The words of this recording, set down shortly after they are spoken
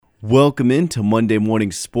Welcome into Monday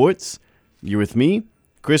Morning Sports. You're with me,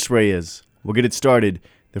 Chris Reyes. We'll get it started.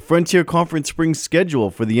 The Frontier Conference spring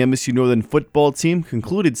schedule for the MSU Northern football team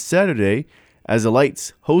concluded Saturday as the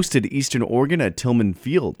Lights hosted Eastern Oregon at Tillman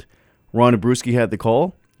Field. Ron Abrusky had the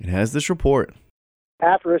call and has this report.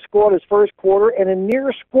 After a scoreless first quarter and a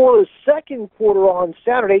near scoreless second quarter on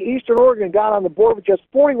Saturday, Eastern Oregon got on the board with just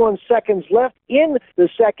 41 seconds left in the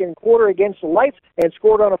second quarter against the Lights and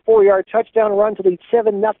scored on a 4-yard touchdown run to lead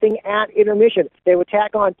 7-0 at intermission. They would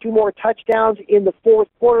tack on 2 more touchdowns in the fourth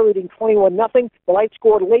quarter, leading 21-0. The Lights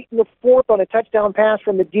scored late in the fourth on a touchdown pass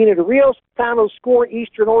from Medina de Rios. Final score,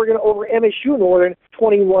 Eastern Oregon over MSU Northern,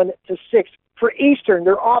 21-6. For Eastern,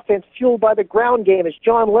 their offense fueled by the ground game as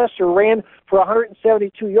John Lesser ran for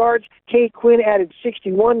 172 yards. Kay Quinn added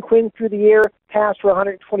 61. Quinn through the air, passed for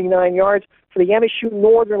 129 yards. For the MSU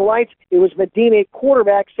Northern Lights, it was Medina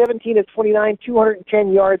quarterback, 17 of 29,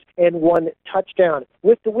 210 yards, and 1 touchdown.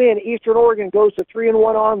 With the win, Eastern Oregon goes to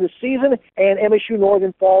 3-1 on the season, and MSU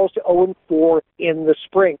Northern falls to 0-4 in the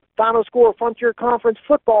spring. Final score of Frontier Conference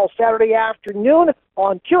football Saturday afternoon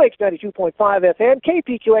on QX 92.5 FM,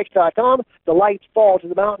 KPQX.com. The Lights fall to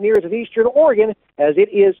the Mountaineers of Eastern Oregon as it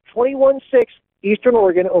is 21-6 Eastern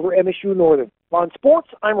Oregon over MSU Northern. On sports,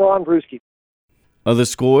 I'm Ron Bruski. Other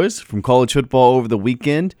scores from college football over the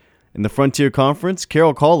weekend in the Frontier Conference: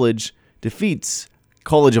 Carroll College defeats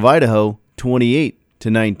College of Idaho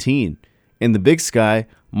 28-19. In the Big Sky,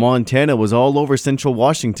 Montana was all over Central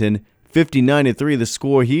Washington, 59-3 the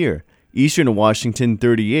score here. Eastern Washington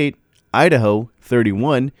 38, Idaho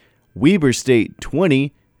 31, Weber State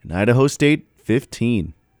 20, and Idaho State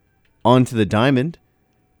 15. On to the Diamond.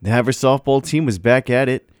 The Havre softball team was back at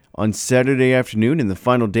it on Saturday afternoon in the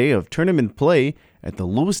final day of tournament play at the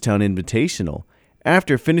Lewistown Invitational.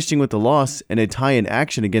 After finishing with a loss and a tie in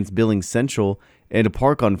action against Billings Central and a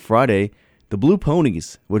Park on Friday, the Blue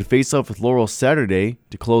Ponies would face off with Laurel Saturday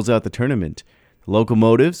to close out the tournament. The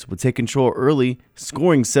Locomotives would take control early,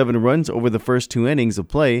 scoring 7 runs over the first 2 innings of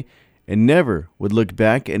play, and never would look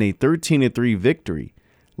back in a 13-3 victory.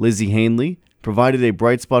 Lizzie Hanley provided a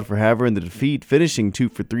bright spot for Havre in the defeat, finishing 2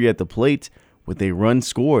 for 3 at the plate with a run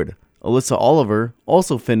scored. Alyssa Oliver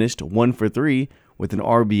also finished 1 for 3 with an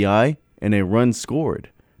RBI and a run scored.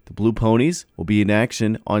 The Blue Ponies will be in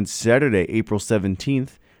action on Saturday, April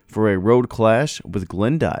 17th for a road clash with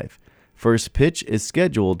Glendive. First pitch is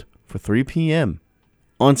scheduled for 3 p.m.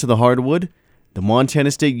 On to the hardwood. The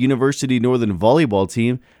Montana State University Northern volleyball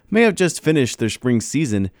team may have just finished their spring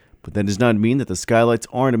season, but that does not mean that the Skylights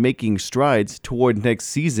aren't making strides toward next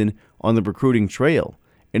season on the recruiting trail.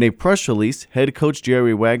 In a press release, head coach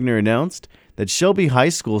Jerry Wagner announced that Shelby High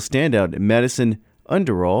School standout Madison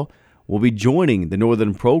Underall will be joining the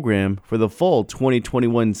Northern program for the fall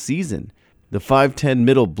 2021 season. The 5'10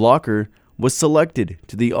 middle blocker was selected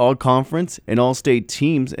to the All-Conference and All-State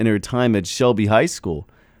teams in her time at Shelby High School.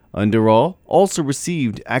 Underall also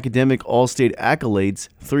received academic All-State accolades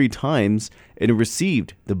 3 times and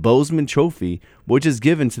received the Bozeman Trophy, which is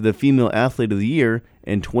given to the Female Athlete of the Year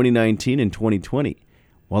in 2019 and 2020.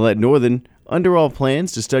 While at Northern, Underall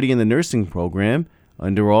plans to study in the nursing program.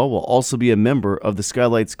 Underall will also be a member of the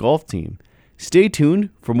Skylights golf team. Stay tuned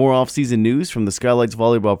for more off-season news from the Skylights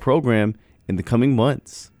volleyball program in the coming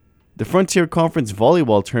months. The Frontier Conference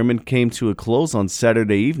volleyball tournament came to a close on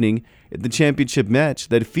Saturday evening in the championship match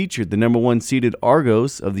that featured the number 1 seeded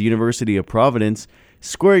Argos of the University of Providence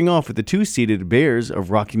squaring off with the 2-seeded Bears of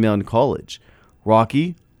Rocky Mountain College.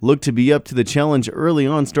 Rocky looked to be up to the challenge early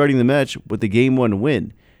on, starting the match with a Game 1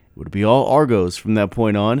 win. It would be all Argos from that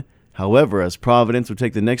point on. However, as Providence would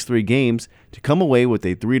take the next 3 games to come away with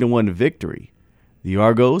a 3-1 victory. The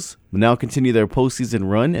Argos will now continue their postseason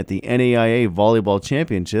run at the NAIA Volleyball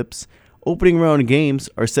Championships. Opening round games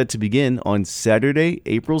are set to begin on Saturday,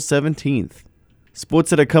 April 17th.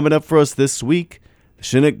 Sports that are coming up for us this week: the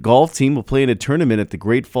Chinook golf team will play in a tournament at the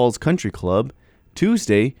Great Falls Country Club.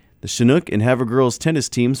 Tuesday, the Chinook and Havre girls tennis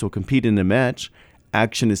teams will compete in a match.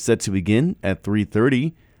 Action is set to begin at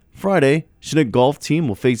 3:30. Friday, Chinook golf team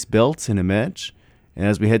will face Belts in a match. And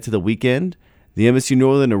as we head to the weekend, the MSU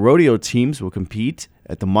Northern rodeo teams will compete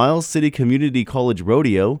at the Miles City Community College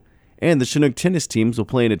Rodeo, and the Chinook tennis teams will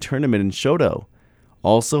play in a tournament in Choteau.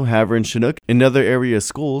 Also, Havre and Chinook and other area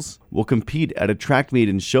schools will compete at a track meet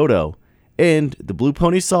in Choteau, and the Blue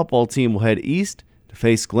Pony softball team will head east to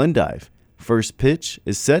face Glendive. First pitch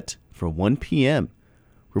is set for 1 p.m.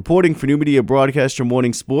 Reporting for New Media Broadcaster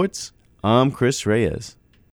Morning Sports, I'm Chris Reyes.